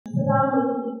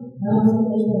இப்போ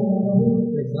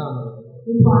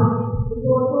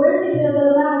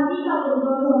குழந்தைகளெல்லாம் அங்கீகா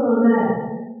கொடுக்கணும்னு சொல்றாங்க.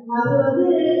 அது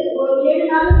ஒரு 7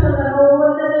 நாள் சொல்றாங்க.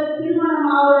 ஒவ்வொருத்தர் திருமணம்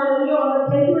ஆகுறதையும் அவங்க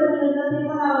பெண்களுக்கு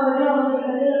திருமணம் ஆகுறதையும் அவங்க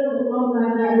கையில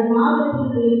கொடுக்கணும்ன்றாங்க. அது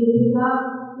மாதத்துக்கு இருக்கா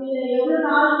இல்லை எவ்வளோ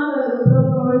நாள்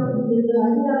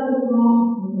அங்கீகா கொடுக்கணும்?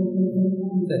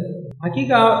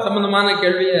 அக்கீகா சம்பந்தமான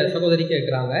கேள்வியை சகோதரி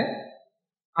கேட்குறாங்க.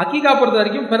 அக்கீகா பொறுத்த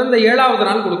வரைக்கும் பிறந்த 7வது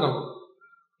நாள் கொடுக்கணும்.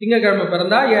 திங்கக்கிழமை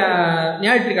பிறந்தா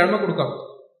ஞாயிற்றுக்கிழமை கொடுக்கணும்.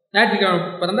 ஞாயிற்றுக்கிழமை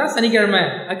பிறந்தா சனிக்கிழமை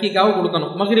அக்கீகாவை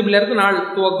கொடுக்கணும். மக்ரிபிலிருந்து நாள்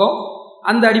துவக்கம்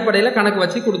அந்த அடிப்படையில் கணக்கு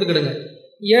வச்சு கொடுத்துக்கிடுங்க.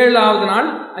 7வது நாள்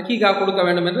அக்கீகா கொடுக்க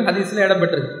வேண்டும் என்று ஹதீஸில்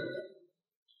இடம்பெற்றிருக்கு.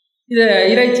 இதை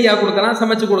இறைச்சியாக கொடுக்கலாம்,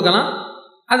 சமைச்சு கொடுக்கலாம்,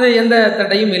 அது எந்த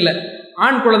தடையும் இல்லை.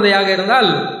 ஆண் குழந்தையாக இருந்தால்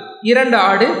 2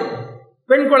 ஆடு,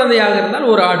 பெண் குழந்தையாக இருந்தால்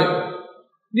 1 ஆடு.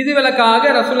 விதிவிலக்காக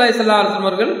ரசூலுல்லாஹி ஸல்லல்லாஹு அலைஹி வஸல்லம்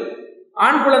அவர்கள்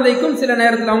ஆண் குழந்தைக்கும் சில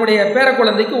நேரத்தில் அவங்களுடைய பேர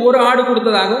குழந்தைக்கு 1 ஆடு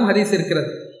கொடுத்ததாகவும் ஹதீஸ் இருக்கிறது.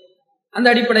 அந்த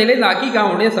அடிப்படையில் இந்த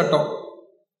அக்கீகாவுடைய சட்டம்.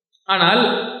 ஆனால்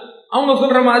அவங்க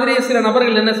சொல்கிற மாதிரி சில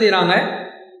நபர்கள் என்ன செய்கிறாங்க,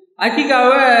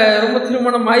 அக்கீகாவை ரொம்ப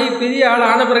திருமணமாகி பெரிய ஆள்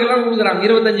ஆன பிறகுலாம் கொடுக்குறாங்க.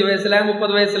 25 வயசில்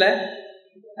 30 வயசில்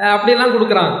அப்படிலாம்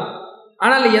கொடுக்குறாங்க.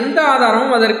 ஆனால் எந்த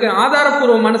ஆதாரமும் அதற்கு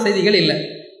ஆதாரப்பூர்வமான செய்திகள் இல்லை.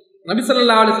 நபி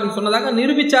ஸல்லல்லாஹு அலைஹி வஸல்லம் சொன்னதாக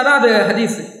நிரூபித்தாதான் அது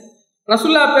ஹதீஸ்.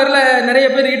 ரசூல்லா பேரில் நிறைய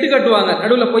பேர் இட்டு கட்டுவாங்க.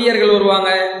 நடுவில் பொய்யர்கள் வருவாங்க,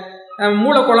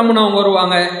 மூளை குழம்புனவங்க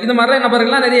வருவாங்க. இந்த மாதிரிலாம்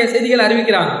நபர்கள்லாம் நிறைய செய்திகள்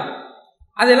அறிவிக்கிறாங்க.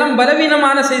 அதெல்லாம்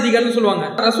பலவீனமான செய்திகள்னு சொல்லுவாங்க.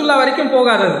 ரசூல்லா வரைக்கும்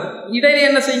போகாதது. இடையில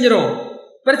என்ன செஞ்சிடும்,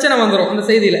 பிரச்சனை வந்துடும் அந்த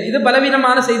செய்தியில். இது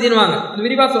பலவீனமான செய்தின்னுவாங்க. இது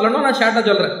விரிவாக சொல்லணும், நான் ஷார்ட்டாக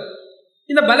சொல்கிறேன்.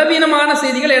 இந்த பலவீனமான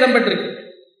செய்திகள் இடம்பெற்றிருக்கு.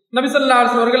 நபி ஸல்லல்லாஹு அலைஹி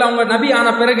வஸல்லம் அவர்கள் அவங்க நபி ஆன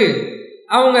பிறகு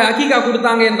அவங்க அக்கீகா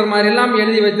கொடுத்தாங்க என்ற மாதிரி எல்லாம்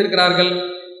எழுதி வைத்திருக்கிறார்கள்.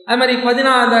 அது மாதிரி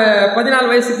 14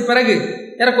 வயசுக்கு பிறகு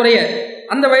ஏறக்குறைய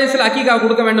அந்த வயசில் அக்கீகா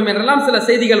கொடுக்க வேண்டும் என்றெல்லாம் சில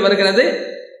செய்திகள் வருகிறது.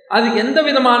 அதுக்கு எந்த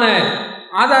விதமான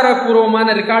ஆதாரபூர்வமான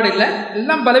ரெக்கார்டு இல்லை.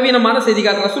 எல்லாம் பலவீனமான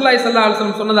செய்திகள். ரசூலுல்லாஹி ஸல்லல்லாஹு அலைஹி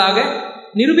வஸல்லம் சொன்னதாக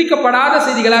நிரூபிக்கப்படாத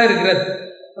செய்திகளாக இருக்கிறது.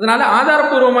 அதனால்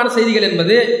ஆதாரபூர்வமான செய்திகள்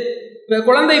என்பது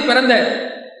குழந்தை பிறந்த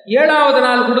 7வது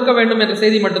நாள் கொடுக்க வேண்டும் என்ற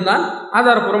செய்தி மட்டும்தான்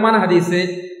ஆதாரபூர்வமான ஹதீஸு.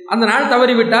 அந்த நாள்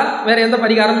தவறிவிட்டால் வேறு எந்த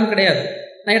பரிகாரமும் கிடையாது.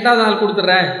 நான் 8வது நாள்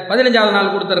கொடுத்துட்றேன், 15வது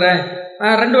நாள் கொடுத்துட்றேன்,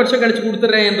 2 வருஷம் கழித்து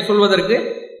கொடுத்துட்றேன் என்று சொல்வதற்கு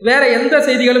வேறு எந்த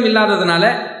செய்திகளும் இல்லாததுனால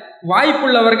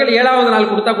வாய்ப்புள்ளவர்கள் 7வது நாள்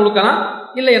கொடுத்தா கொடுக்கலாம்,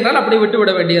 இல்லை என்றால் அப்படி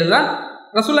விட்டுவிட வேண்டியது தான்.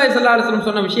 ரசூலுல்லாஹி ஸல்லல்லாஹு அலைஹி வஸல்லம்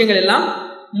சொன்ன விஷயங்கள் எல்லாம்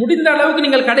முடிந்த அளவுக்கு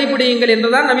நீங்கள் கடைபிடியுங்கள்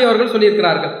என்றுதான் நபி அவர்கள்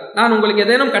சொல்லியிருக்கிறார்கள். நான் உங்களுக்கு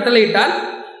ஏதேனும் கட்டளையிட்டால்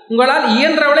உங்களால்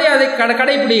இயன்றவளை அதை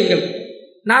கடைபிடியுங்கள்.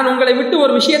 நான் உங்களை விட்டு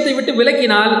ஒரு விஷயத்தை விட்டு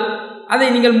விலக்கினால் அதை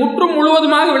நீங்கள் முற்றும்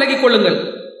முழுவதுமாக விலக்கிக் கொள்ளுங்கள்.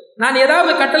 நான்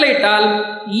ஏதாவது கட்டளையிட்டால்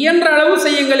இயன்ற அளவு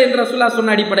செய்யுங்கள் என்று ரசூலுல்லாஹ்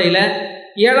சொன்ன அடிப்படையில்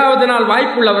 7வது நாள்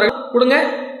வாய்ப்புள்ளவர்கள் கொடுங்க.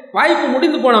 வாய்ப்பு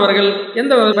முடிந்து போனவர்கள்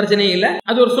எந்த பிரச்சனையும் இல்லை.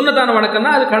 அது ஒரு சுன்னத்தான வணக்கம்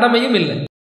தான், அது கடமையும் இல்லை.